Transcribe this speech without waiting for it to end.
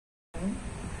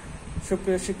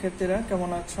সুপ্রিয় শিক্ষার্থীরা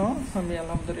কেমন আছো? আমি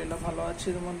আলহামদুলিল্লাহ ভালো আছি।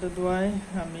 এর মধ্যে দোয়ায়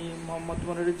আমি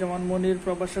Md.Moniruzzaman মনির,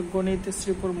 প্রভাষক গণিত,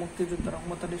 শ্রীপুর মুক্তিযুদ্ধ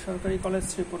রহমত আলী সরকারি কলেজ,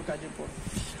 শ্রীপুর গাজীপুর।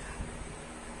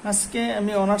 আজকে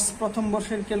আমি অনার্স প্রথম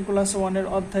বর্ষের ক্যালকুলাস 1 এর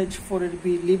অধ্যায় 4 এর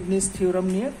বি লিবনিজ থিওরাম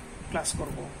নিয়ে ক্লাস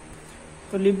করব।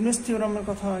 তো লিবনিজ থিওরামের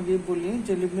কথা আগে বলি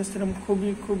যে লিবনিজ থিওরাম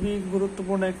খুবই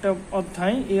গুরুত্বপূর্ণ একটা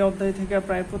অধ্যায়। এই অধ্যায় থেকে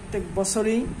প্রায় প্রত্যেক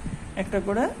বছরেই একটা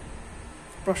করে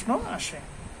প্রশ্ন আসে।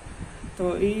 তো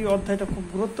এই অধ্যায়টা খুব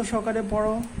গুরুত্ব সহকারে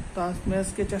পড়ো। তো আমি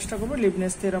আজকে চেষ্টা করবো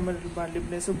লিবনিজ থিওরামের বা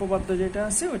লিবনিজ উপপাদ্য যেটা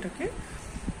আছে ওইটাকে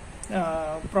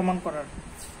প্রমাণ করার।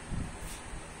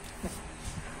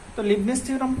 তো লিবনিজ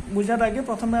থিওরাম বোঝার আগে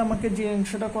প্রথমে আমাকে যে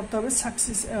অংশটা করতে হবে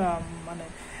মানে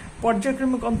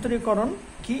পর্যায়ক্রমিক অন্তরীকরণ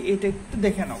কি এটা একটু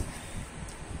দেখে নাও।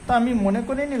 তো আমি মনে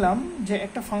করে নিলাম যে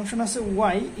একটা ফাংশন আছে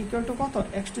y ইকুয়াল টু কত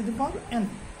x to the power n।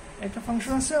 একটা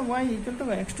ফাংশন আছে y equal to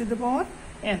x to the power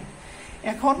n।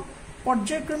 এখন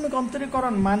পর্যায়ক্রমিক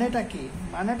অন্তরীকরণ মানেটা কি?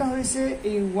 মানেটা হয়েছে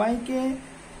এই y কে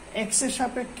x এর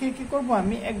সাপেক্ষে কি করব,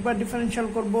 আমি একবার ডিফারেনশিয়াল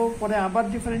করব, পরে আবার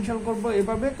ডিফারেনশিয়াল করব,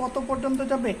 এভাবে কত পর্যন্ত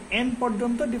যাবে? n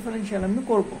পর্যন্ত ডিফারেনশিয়াল আমি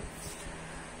করব।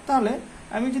 তাহলে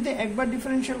আমি যদি একবার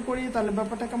ডিফারেনশিয়াল করি তাহলে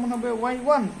ব্যাপারটা কেমন হবে?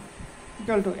 y1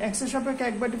 ইকুয়াল টু x এর সাপেক্ষে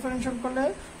একবার ডিফারেনশিয়াল করলে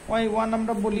y1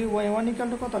 আমরা বলি y1 ইকুয়াল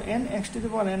টু কত n x to the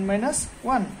power n minus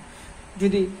 1।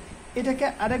 যদি এটাকে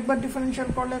আরেকবার ডিফারেনশিয়াল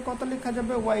করলে কত লেখা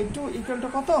যাবে? y2 ইকুয়াল টু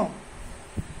কত?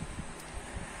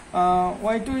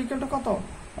 y2 ইকুয়াল টু কত?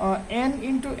 n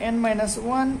into n minus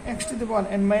 1 x to the power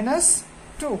n minus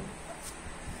 2।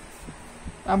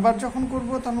 আবার যখন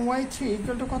করবো তখন y3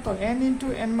 ইকুয়াল টু কত? n into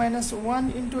n minus 1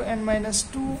 into n minus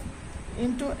 2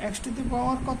 into x to the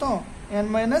পাওয়ার কত? n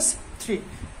minus 3।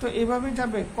 তো এভাবে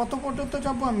যাবে কত পর্যন্ত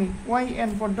যাবো? আমি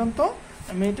yn পর্যন্ত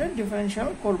আমি এটা ডিফারেনশিয়াল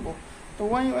করব। তো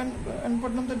yn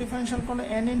পর্যন্ত ডিফারেনশিয়াল করলে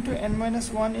n into n minus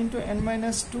 1 into n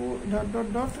minus 2 dot dot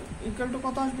dot equal to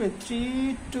কত আসবে? 3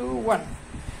 to 1।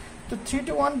 তো 3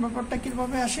 to 1 ব্যাপারটা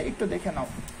কিভাবে আসে একটু দেখে নাও।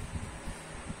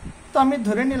 তো আমি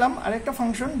ধরে নিলাম আরেকটা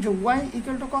ফাংশন যে y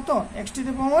ইকুয়াল টু কত? x to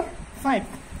the power 5।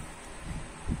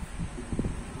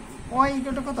 y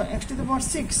equal to কত? x টু দি পাওয়ার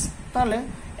 6। তাহলে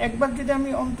একবার যদি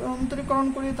আমি অন্তরীকরণ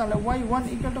করি তাহলে y1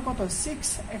 ইকুয়াল টু কত? 6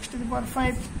 x টু দি পাওয়ার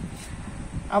 5।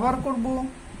 আবার করব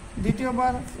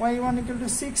দ্বিতীয়বার y1 equal to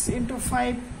 6 into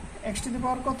 5 x to the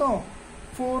পাওয়ার কত?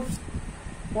 4।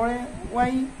 পরে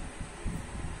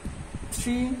y3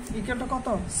 ইকুয়াল টু কত?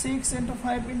 6 ইন্টু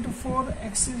 5 ইন্টু 4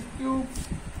 x কিউব।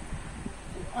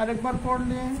 আরেকবার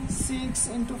করলে 6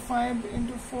 into 5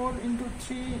 into 4 into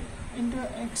 3 into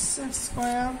x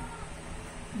square.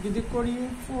 যদি করি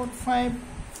 4 5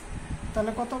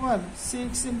 তাহলে কতবার?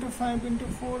 6 into 5 into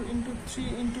 4 into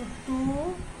 3 into 2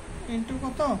 into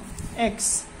কত? x।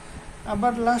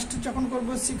 আবার লাস্ট যখন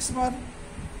করবো 6 বার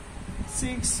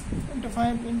 6 into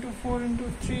 5 into 4 into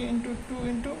 3 into 2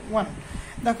 into 1।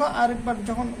 দেখো আরেকবার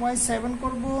যখন y7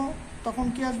 করব তখন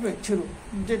কি আসবে? 0,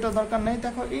 যেটা দরকার নেই।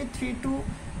 দেখো এই 3 2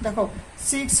 দেখো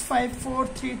 6 5 4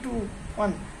 3 2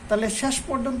 1। তাহলে শেষ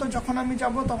পর্যন্ত যখন আমি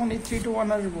যাব তখন এই 3 to 1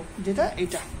 আসবো, যেটা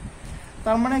এটা।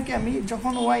 তার মানে কি আমি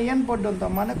যখন yn পর্যন্ত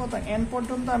মানে কত n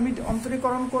পর্যন্ত আমি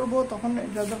অন্তরীকরণ করব তখন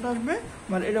রেজাল্ট আসবে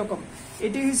মানে এরকম।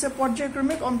 এটি হচ্ছে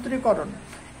পর্যায়ক্রমিক অন্তরীকরণ।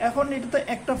 এখন এটা তো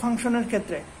একটা ফাংশনের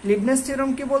ক্ষেত্রে। লিবনিজ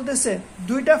থিওরাম কি বলতেছে?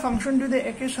 দুইটা ফাংশন যদি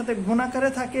একের সাথে গুণাকারে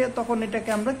থাকে তখন এটাকে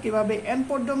আমরা কিভাবে n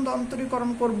পর্যন্ত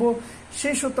অন্তরীকরণ করব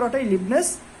সেই সূত্রটাই লিবনিজ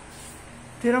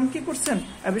থিওরাম কি করছেন?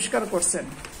 আবিষ্কার করছেন।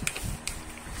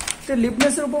 তো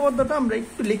লিবনিজের উপপাদ্যটা আমরা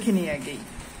একটু লিখে নিই আগেই।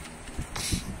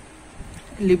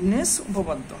 লিবনিজ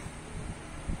উপপাদ্য,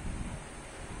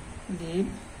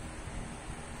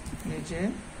 লিবনিজের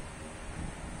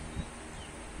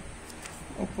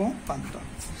উপপাদ্য।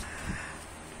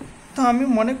 তো আমি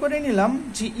মনে করে নিলাম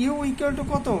যে u ইকুয়াল টু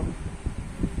কত?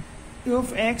 u অফ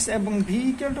x এবং v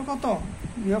ইকুয়াল টু কত?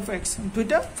 v of x।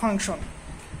 দুইটা ফাংশন।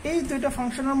 এই দুইটা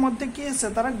ফাংশনের মধ্যে কি আছে?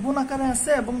 তারা গুণ আকারে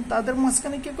আছে এবং তাদের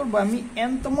মাঝখানে কি করব? আমি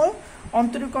n-তম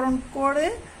অন্তরীকরণ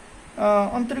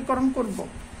করব।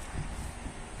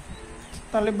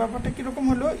 তাহলে ব্যাপারটা কিরকম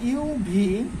হলো? u v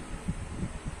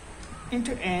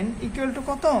into n equal to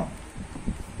কত?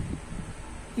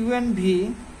 un v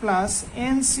plus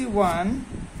n c1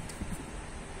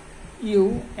 u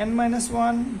n minus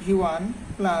 1 v1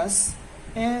 plus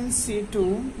n c2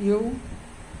 u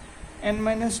n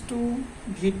minus 2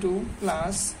 v2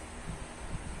 plus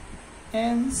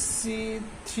n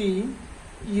c3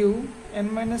 u n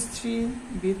minus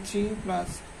 3 v3 plus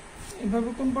এভাবে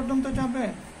কোন পর্যন্ত যাবে?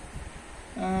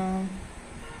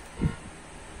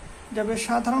 যাবে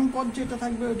সাধারণ পদ যেটা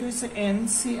থাকবে ওইটা হচ্ছে n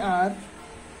cr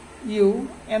u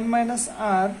n minus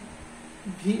r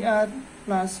vr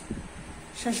plus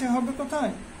শেষে হবে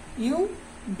কোথায়? u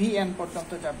vn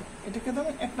পর্যন্ত যাবে। এটাকে তো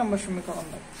 1 নম্বর সমীকরণ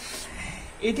দেব।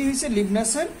 এটি হচ্ছে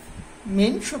লিবনিৎজের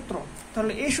মেইন সূত্র।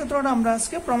 তাহলে এই সূত্রটা আমরা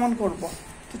আজকে প্রমাণ করব।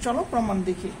 তো চলো প্রমাণ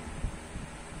দেখি।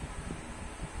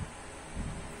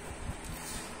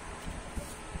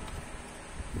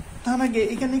 তার আগে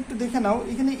এখানে একটু দেখে নাও,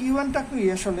 এখানে ইউ1টা কি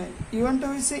আসলে? ইউ1টা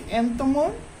হচ্ছে nতম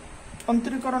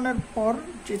অন্তরীকরণের পর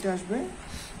যেটা আসবে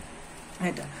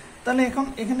এটা। তাহলে এখন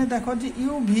এখানে দেখো যে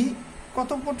ইউ_ভি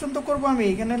কত পর্যন্ত করব আমি?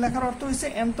 এখানে লেখার অর্থ হচ্ছে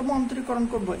nতম অন্তরীকরণ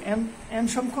করব, n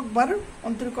সংখ্যক বার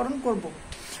অন্তরীকরণ করব।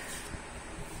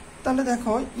 তাহলে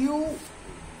দেখো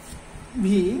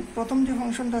ইউ_ভি প্রথম যে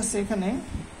ফাংশনটা আছে এখানে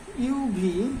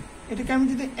ইউ_ভি, এটাকে আমি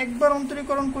যদি একবার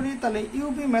অন্তরীকরণ করি তাহলে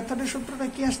ইউ_ভি মেথডের সূত্রটা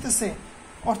কি আসতেছে?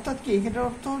 অর্থাৎ কি এটার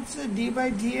অর্থ হচ্ছে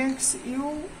d/dx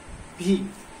u_v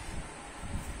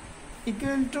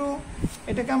ইকুয়াল টু,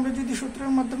 এটাকে আমরা যদি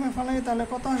সূত্রের মাধ্যমে ফেলাই তাহলে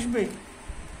কত আসবে?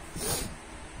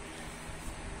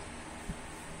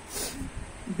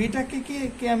 বিটাকে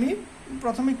কি আমি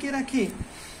প্রথমে কি রাখি?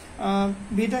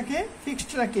 বিটাকে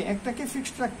ফিক্সড রাখি, একটাকে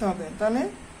ফিক্সড রাখতে হবে। তাহলে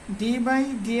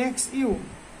d/dx u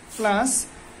প্লাস,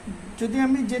 যদি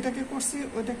আমি যেটাকে করছি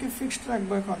ওইটাকে ফিক্সড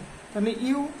রাখবো এখন, তাহলে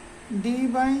u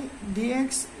d/dx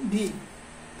v।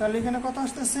 তাহলে এখানে কত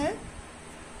আসতেছে?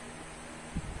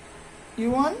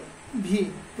 u1v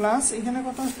প্লাস এখানে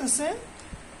কত আসতেছে?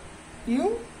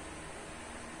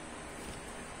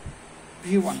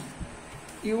 u_v1,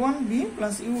 u1v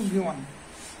plus u_v1।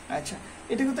 আচ্ছা,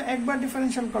 এটাকে তো একবার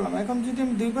ডিফারেন্সিয়াল করলাম। এখন যদি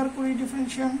আমি দুইবার করি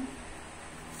ডিফারেন্সিয়াল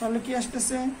তাহলে কি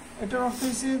আসতেছে? এটার অর্থ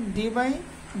হচ্ছে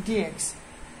d/dx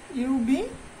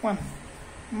u_v1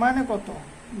 মানে কত?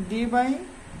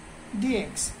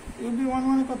 d/dx u_v1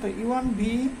 মানে কত? u1v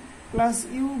plus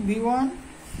u_v1।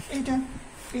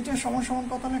 এটা সমান সমান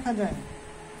কত লেখা যায়?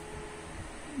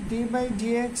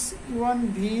 d/dx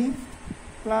u1v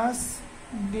plus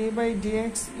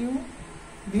d/dx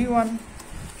u_v1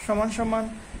 সমান সমান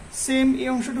সেম এই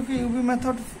অংশটুকু ইউ ভি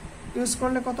মেথড ইউজ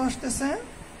করলে কত আসতেছে?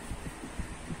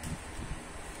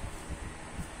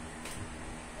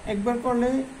 একবার করলে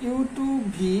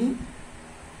u2v,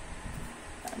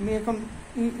 আমি এখন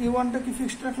u1টা কি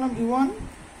ফিক্সড রাখলাম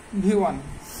u1v1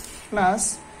 প্লাস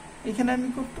এখানে আমি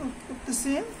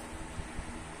করতেছি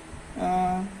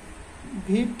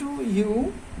v2u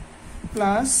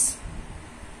প্লাস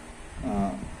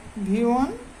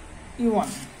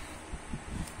v1u1।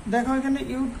 দেখো এখানে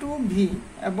u2v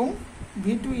এবং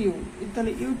v2u,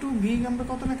 তাহলে u2v আমরা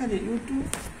কত লেখা যায়?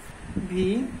 u2v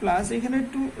প্লাস এখানে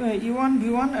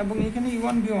u1v1 এবং এখানে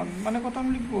u1v1 মানে কত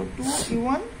আমি লিখবো?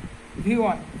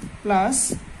 2u1v1 plus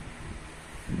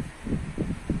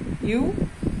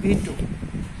u_v2।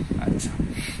 আচ্ছা,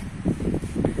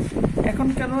 এখন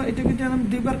কেন এটাকে যদি আমি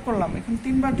দুইবার করলাম, এখন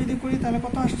তিনবার যদি করি তাহলে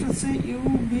কত আসছে?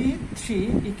 u_v3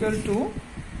 ইকুয়াল টু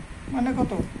মানে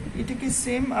কত? এটাকে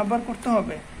সেম আবার করতে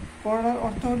হবে। করার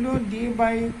অর্থ হলো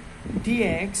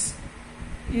d/dx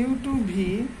u2v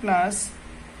plus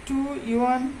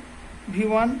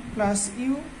 2u1v1 plus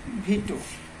u_v2।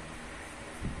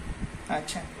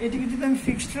 আচ্ছা, এটাকে যদি আমি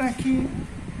ফিক্সড রাখি,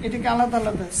 এটাকে আলাদা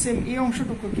আলাদা সেম এই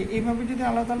অংশটুকুকে এইভাবে যদি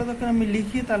আলাদা আলাদা করে আমি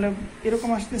লিখি তাহলে এরকম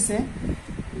আসতেছে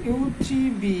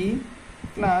u3v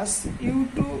plus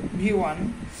u2v1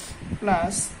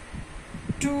 plus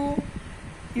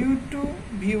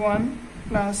 2u2v1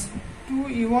 plus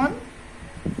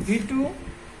 2u1v2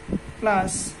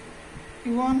 plus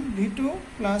u1v2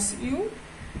 plus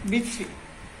u_v3।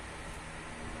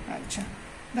 আচ্ছা,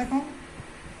 দেখো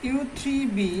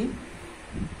u3v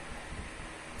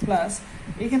প্লাস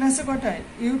এখানে আছে কয়টা?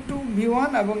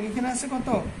 u2v1 এবং এখানে আছে কত?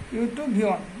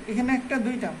 u2v1, এখানে একটা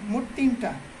দুইটা মোট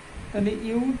তিনটা। তাহলে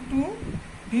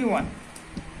u2v1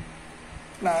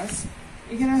 প্লাস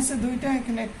এখানে আছে দুইটা,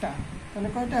 এখানে একটা, তাহলে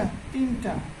কয়টা?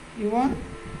 তিনটা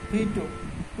u1v2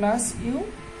 প্লাস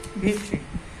u_v3।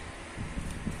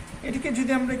 এটাকে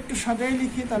যদি আমরা একটু সাজাই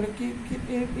লিখি তাহলে কি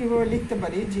এভাবে লিখতে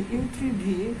পারি যে u3v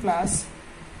plus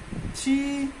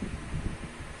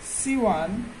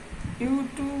 3c1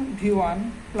 u2v1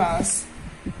 plus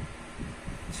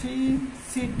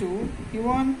 3c2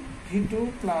 u1v2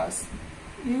 plus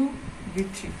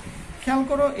u_v3। খেয়াল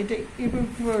করো এটা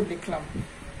কিভাবে লিখলাম।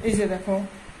 এই যে দেখো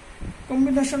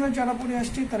কম্বিনেশনে যারা পড়ে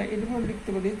আসছে তারা এইভাবে লিখতে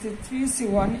পারি যে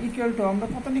 3c1 ইকুয়াল টু আমরা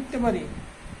কত লিখতে পারি?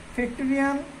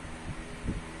 ফ্যাক্টোরিয়াল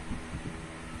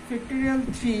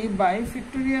 3 বাই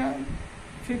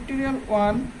ফ্যাক্টোরিয়াল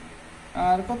 1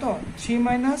 আর কত? 3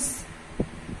 মাইনাস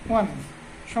 1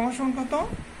 সমান সমান কত?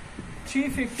 3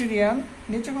 ফ্যাক্টোরিয়াল,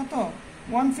 নিচে কত?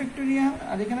 1 ফ্যাক্টোরিয়াল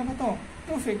আর এখানে কত?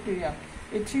 2 ফ্যাক্টোরিয়াল।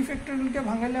 এই 3 ফ্যাক্টোরিয়ালকে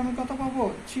ভাঙালে আমি কত পাবো?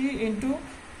 3 ইন্টু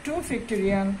 2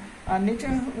 ফ্যাক্টরিয়াল আর নিচে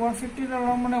 1 ফ্যাক্টরিয়াল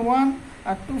মানে 1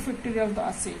 আর 2 ফ্যাক্টরিয়াল তো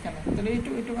আছে এখানে তাহলে এই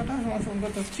 2 কত সমান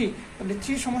কত 3 তাহলে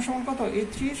 3 সমান কত এই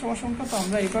 3 সমান কত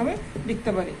আমরা এইভাবে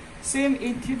লিখতে পারি সেম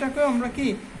এই 3 টাকে আমরা কি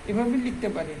এভাবে লিখতে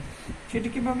পারি সেটা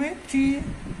কিভাবে 3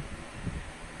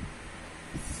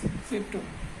 2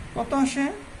 কত আসে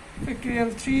ফ্যাক্টরিয়াল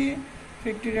 3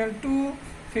 ফ্যাক্টরিয়াল 2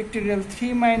 ফ্যাক্টরিয়াল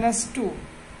 3 মাইনাস 2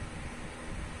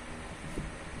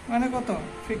 মানে কত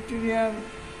ফ্যাক্টরিয়াল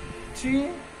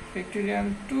 3 ফ্যাক্টরিয়াল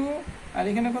 2 আর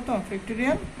এখানে কত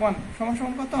ফ্যাক্টরিয়াল 1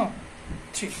 সমান কত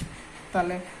 3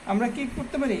 তাহলে আমরা কি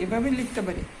করতে পারি এভাবে লিখতে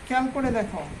পারি খেয়াল করে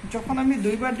দেখো যখন আমি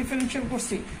দুইবার ডিফারেনশিয়াল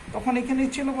করছি তখন এখানে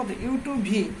ছিল কত u2v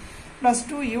plus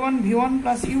 2u1 v1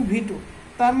 plus uv2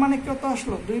 তার মানে কত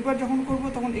আসলো দুইবার যখন করব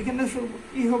তখন এখানে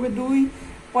কি হবে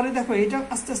 2 পরে দেখো এটা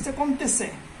আস্তে আস্তে কমতেছে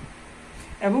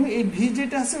এবং এই v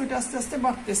যেটা আছে ওটা আস্তে আস্তে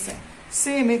বাড়তেছে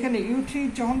সেম এখানে u3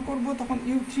 যখন করব তখন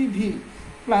u3v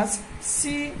প্লাস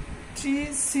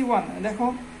c3c1 দেখো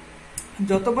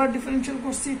যতবার ডিফারেনশিয়াল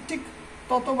করছি ঠিক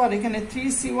ততবার এখানে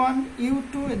 3c1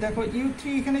 u2 দেখো u3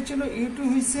 এখানে ছিল u2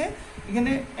 হইছে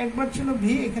এখানে একবার ছিল v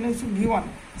এখানে হচ্ছে v1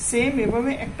 সেম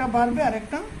এভাবে একটা বাড়বে আর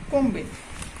একটা কমবে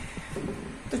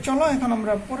তো চলো এখন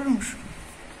আমরা পরের অংশ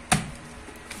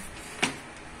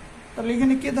তাহলে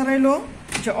এখানে কি দাঁড়াইলো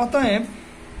যে অতএব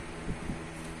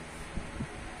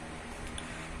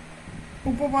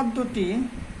উপপাদ্যটি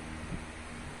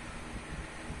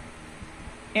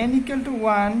n equal to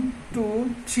 1 2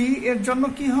 3 এর জন্য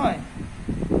কি হয়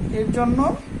এর জন্য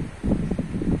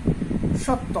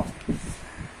সত্য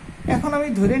এখন আমি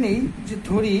ধরে নেই যে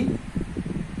ধরি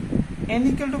n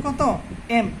equal to কত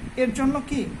m এর জন্য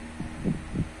কি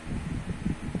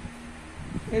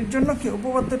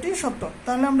উপপাদ্যটি সত্য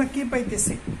তাহলে আমরা কি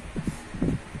পাইতেছি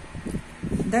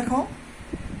দেখো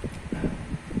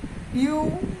u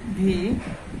v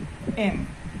m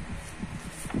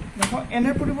দেখো n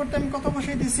এর পরিবর্তে আমি কত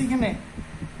বসাই দিয়েছি এখানে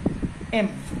m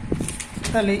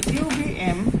তাহলে u v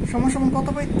m সমান কত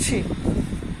পাচ্ছি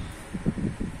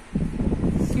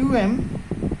um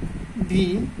v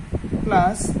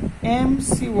plus m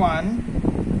c1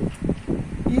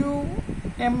 u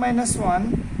m minus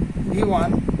 1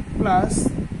 v1 plus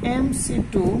m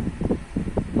c2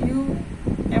 u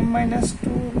m minus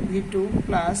 2 v2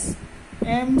 plus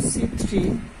m c3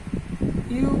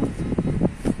 u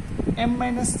m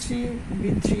minus 3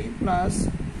 v3 plus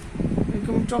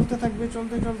এরকম চলতে থাকবে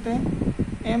চলতে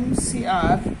m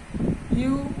cr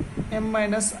u m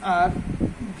minus r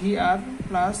vr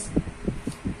plus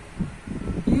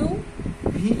u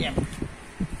vm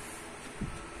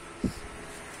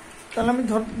তাহলে আমি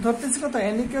ধরতেছি কত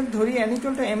n equal ধরি n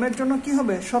equal to m এর জন্য কি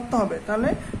হবে সত্য হবে তাহলে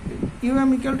um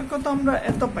equal to কত আমরা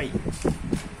এত পাই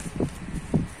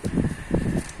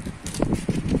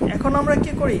এখন আমরা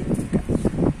কি করি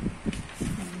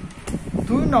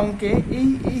 2 নংকে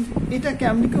এটাকে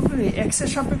আমি কি করি x এর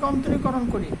সাপেক্ষে অন্তরীকরণ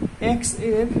করি x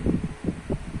এর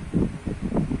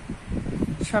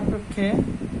সাপেক্ষে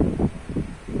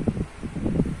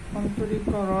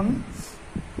অন্তরীকরণ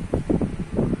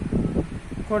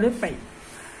করে পাই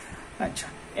আচ্ছা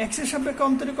x এর সাপেক্ষে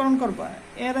অন্তরীকরণ করব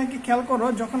এর আগে খেয়াল করো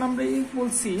যখন আমরা এই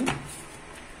বলছি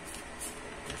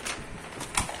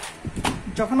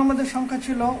যখন আমাদের সংখ্যা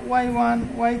ছিল y1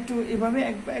 y2 এভাবে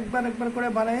একবার করে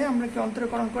বাড়ায় আমরা কি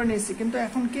অন্তরীকরণ করে নিয়েছি কিন্তু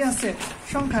এখন কি আছে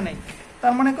সংখ্যা নেই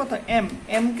তার মানে কত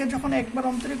m কে যখন একবার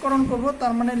অন্তরীকরণ করব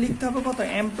তার মানে লিখতে হবে কত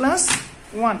m plus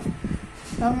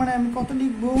 1 তার মানে আমি কত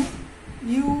লিখব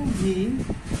uv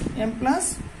m plus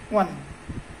 1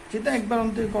 যেটা একবার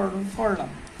অন্তরীকরণ করলাম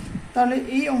তাহলে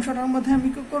এই অংশটার মধ্যে আমি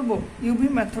কি করব uv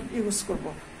মেথড ইউজ করব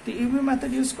তো uv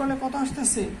মেথড ইউজ করলে কত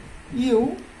আসছে u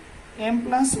m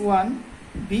plus 1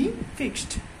 b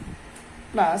fixed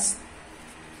plus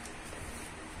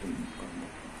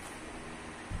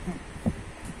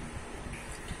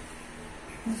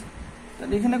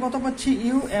তাহলে এখানে কত পাচ্ছি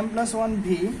u m plus 1 b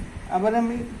আবার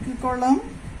আমি কি করলাম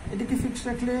এটাকে ফিক্সড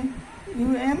রাখলে u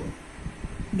m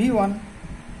b1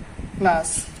 প্লাস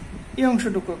এই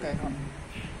অংশটুকু এখন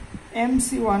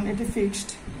mc1 এটা ফিক্সড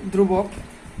ধ্রুবক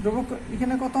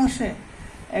এখানে কত আসে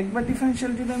একবার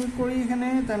ডিফারেনশিয়াল যদি আমি করি এখানে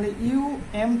তাহলে u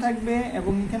m থাকবে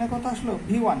এবং এখানে কত আসলো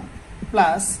v1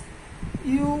 plus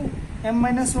u m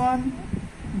minus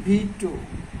 1 v2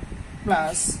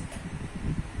 plus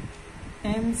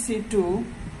mc2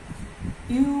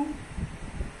 u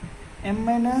m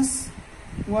minus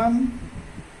 1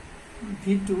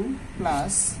 v2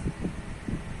 plus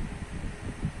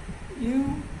u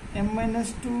m minus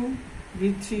 2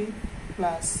 v3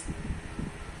 plus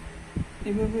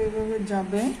এভাবে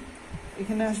যাবে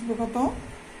এখানে আসবে কত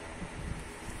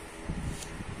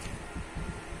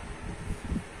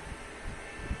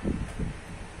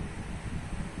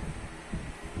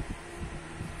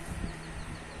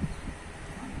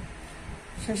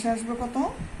শেষে আসবে কত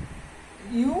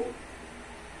ইউ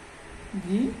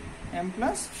ভি এম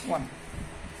প্লাস 1।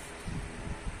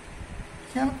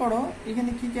 খেয়াল করো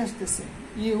এখানে কি কি আসতেছে,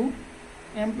 U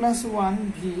M plus 1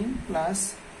 V plus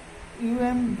U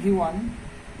M V 1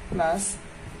 plus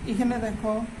এখানে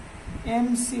দেখো M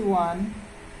C 1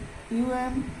 U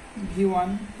M V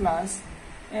 1 plus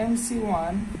M C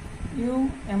 1 U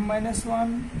M minus 1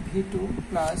 V 2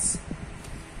 plus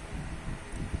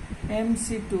M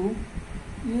C 2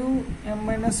 U M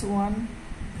minus 1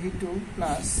 V 2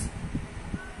 plus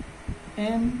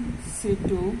M C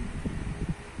 2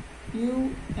 u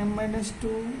m minus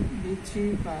 2 v3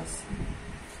 plus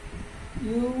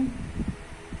u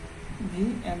v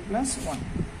m plus 1।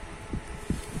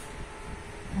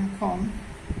 এখন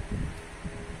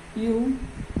u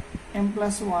m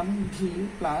plus 1 v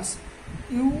plus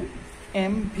u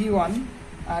m v1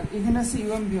 আর এখানে আছে u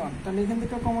m v1, তাহলে এখান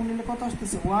থেকে common নিলে কত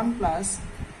আসতেছে 1 plus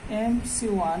m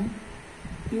c1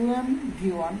 u m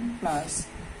v1 plus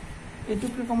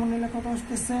এটুকু কমন নিলে কত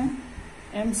আসতেছে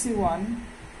m c1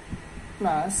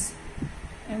 plus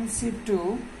mc2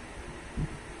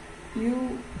 u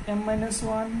m minus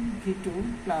 1 v2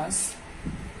 plus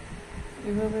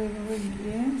এভাবে এভাবে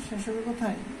গিয়ে শেষ হবে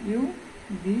কোথায় u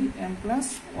v m plus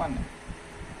 1।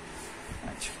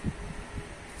 আচ্ছা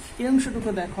এই অংশটুকু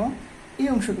দেখো, এই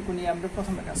অংশটুকু নিয়ে আমরা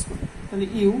প্রথমে কাজ করি। তাহলে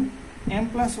u m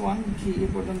plus 1 v এ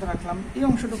পর্যন্ত রাখলাম। এই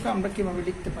অংশটুকু আমরা কিভাবে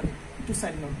লিখতে পারি একটু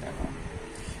সাইড নোট দেখো,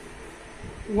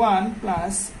 1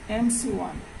 plus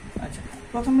mc1। আচ্ছা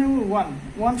প্রথমে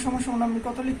 1 সমান সমান আমি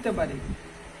কত লিখতে পারি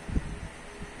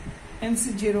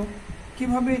mc0।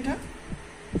 কিভাবে এটা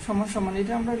সমান সমান,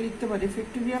 এটা আমরা লিখতে পারি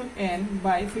ফ্যাক্টোরিয়াল n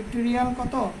বাই ফ্যাক্টোরিয়াল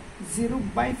কত 0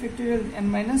 বাই ফ্যাক্টোরিয়াল n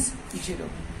মাইনাস 0।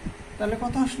 তাহলে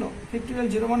কত আসলো ফ্যাক্টোরিয়াল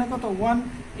 0 মানে কত 1,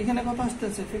 এখানে কত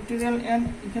আসতেছে ফ্যাক্টোরিয়াল n,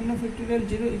 এখানে ফ্যাক্টোরিয়াল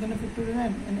 0, এখানে ফ্যাক্টোরিয়াল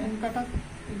n, n কাটা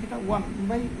এটা 1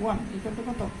 বাই 1 ইকুয়াল টু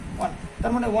কত 1।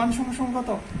 তার মানে 1 সমান সমান কত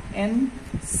n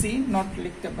c নট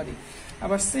লিখতে পারি।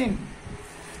 আবার সেম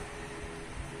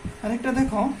আরেকটা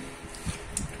দেখো,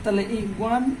 তাহলে এই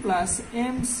 1 প্লাস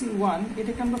এম সি 1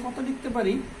 এটাকে আমরা কত লিখতে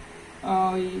পারি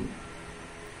ওই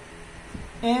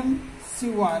M C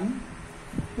 1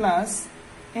 plus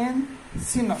N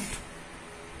C not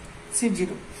C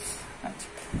 0। আচ্ছা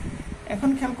এখন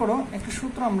খেয়াল করো একটা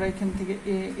সূত্র আমরা এখান থেকে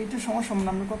এটা সমান সমান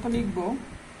আমরা কত লিখব,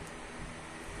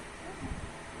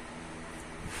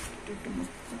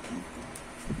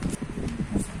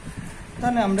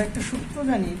 তাহলে আমরা একটা সূত্র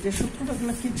জানি, যে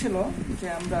সূত্রটা কি ছিল যে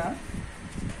আমরা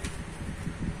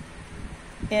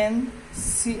N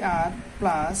C R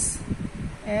plus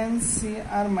N C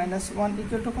R minus 1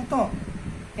 equal to কত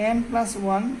এন প্লাস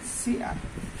 1 সি আর,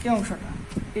 এই অংশটা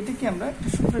এটা কি আমরা একটা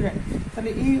সূত্র জানি।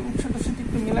 তাহলে এই অংশটার সাথে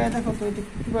একটু মিলাই দেখো তো এটা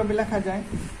কিভাবে লেখা যায়।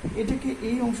 এটাকে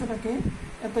এই অংশটাকে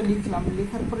এত লিখলাম,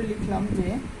 লেখার পরে লিখলাম যে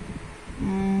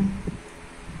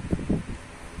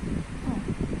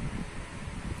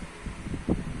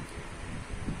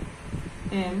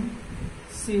m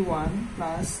c1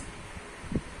 plus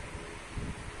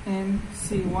m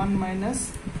c1 minus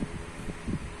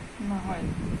না হয়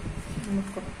নোট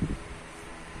করো,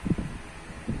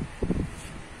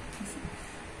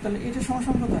 তাহলে এটা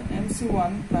সমান কত m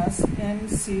c1 plus m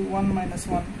c1 minus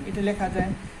 1 এটা লেখা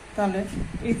যায়। তাহলে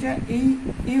এটা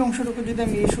এই অংশটুকু যদি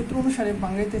আমি এই সূত্র অনুসারে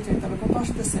ভাঙাইতে চাই তাহলে কত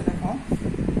আসতেছে দেখো,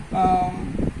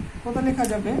 কত লেখা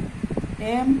যাবে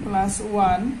m plus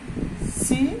 1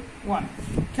 c1।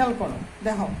 খেয়াল করো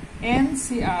দেখো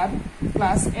NCR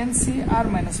প্লাস NCR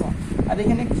মাইনাস 1, আর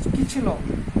এখানে কি ছিল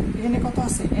এখানে কত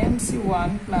আছে MC1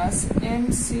 প্লাস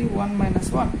MC1 মাইনাস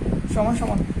 1 সমান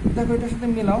সমান দেখো এটার সাথে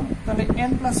মিলাও, তাহলে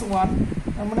n প্লাস 1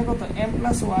 তার মানে কত m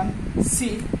প্লাস 1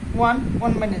 C1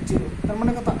 1 মাইনাস 0 তার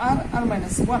মানে কত R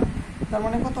মাইনাস 1 তার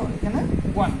মানে কত এখানে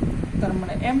 1, তার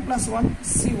মানে m প্লাস 1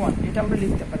 C1 এটা আমরা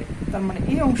লিখতে পারি। তার মানে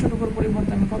এই অংশটুকুর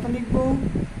পরিবর্তে আমি কত লিখব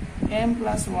m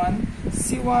plus 1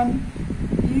 C1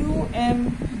 UM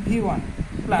V1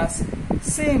 plus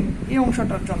same এই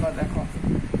অংশটার জন্য দেখো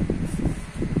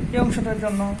এই অংশটার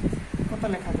জন্য কত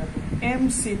লেখা যাবে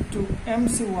MC2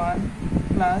 MC1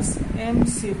 প্লাস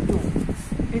MC2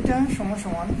 এটা সমান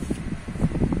সমান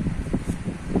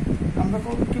আমরা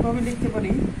কিভাবে লিখতে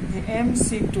পারি যে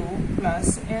MC2 plus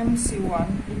MC1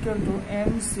 equal to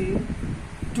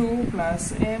MC2 plus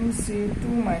MC2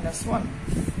 minus 1।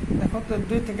 দেখো তো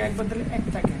 2 থেকে একবার দিলে 1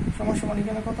 থাকে সমান সমান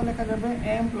এখানে কত লেখা যাবে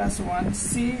m প্লাস 1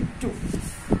 C2,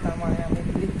 তার মানে আমি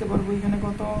লিখতে পারবো এখানে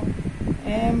কত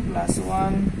m প্লাস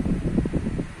 1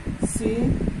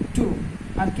 C2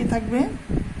 আর কি থাকবে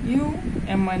u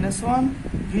m minus 1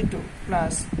 v2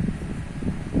 plus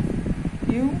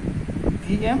u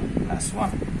vm plus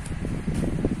 1।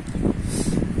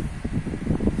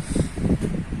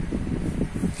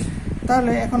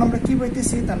 তাহলে এখন আমরা কি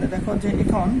পাইতেছি, তাহলে দেখো যে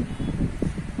এখন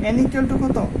n ইকুয়াল টু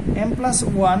কত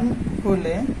m+1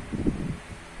 হলে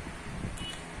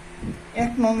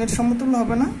 1 নং এর সমতুল্য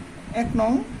হবে না। 1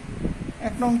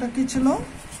 নংটা কি ছিল,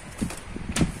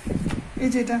 এই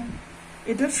যে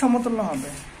এটার সমতুল্য হবে।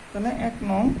 তাহলে 1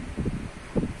 নং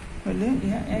হলে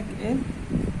ইহা 1 এর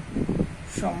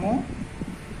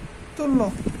সমতুল্য।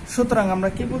 সুতরাং আমরা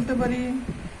কি বলতে পারি,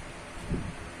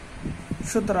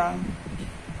 সুতরাং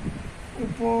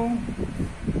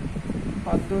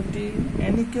উপপাদ্যটি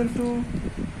n ইকুয়াল টু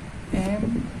m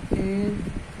এর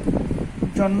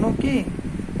জন্য কি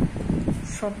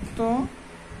সত্য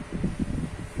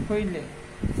হইলে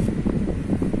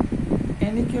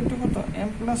n ইকুয়াল টু কত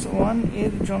m+1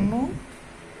 এর জন্য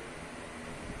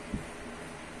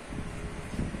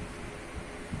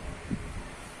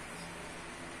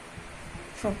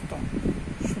সত্য।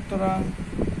 সুতরাং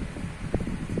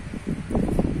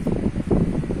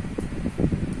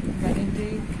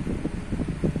গাণিতিক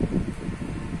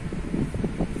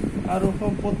আরোহ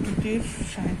পদ্ধতির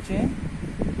সাহায্যে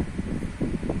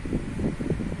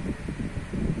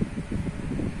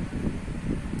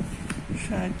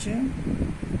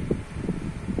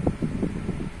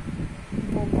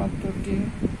উপপাদ্যটি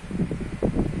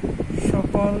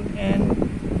সকল n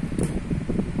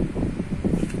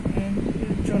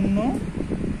এর জন্য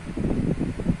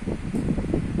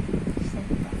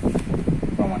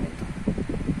প্রমাণিত।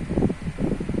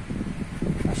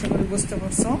 আশা করি বুঝতে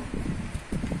পারছো।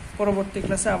 পরবর্তী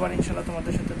ক্লাসে আবার ইনশাআল্লাহ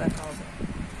তোমাদের সাথে দেখা হবে।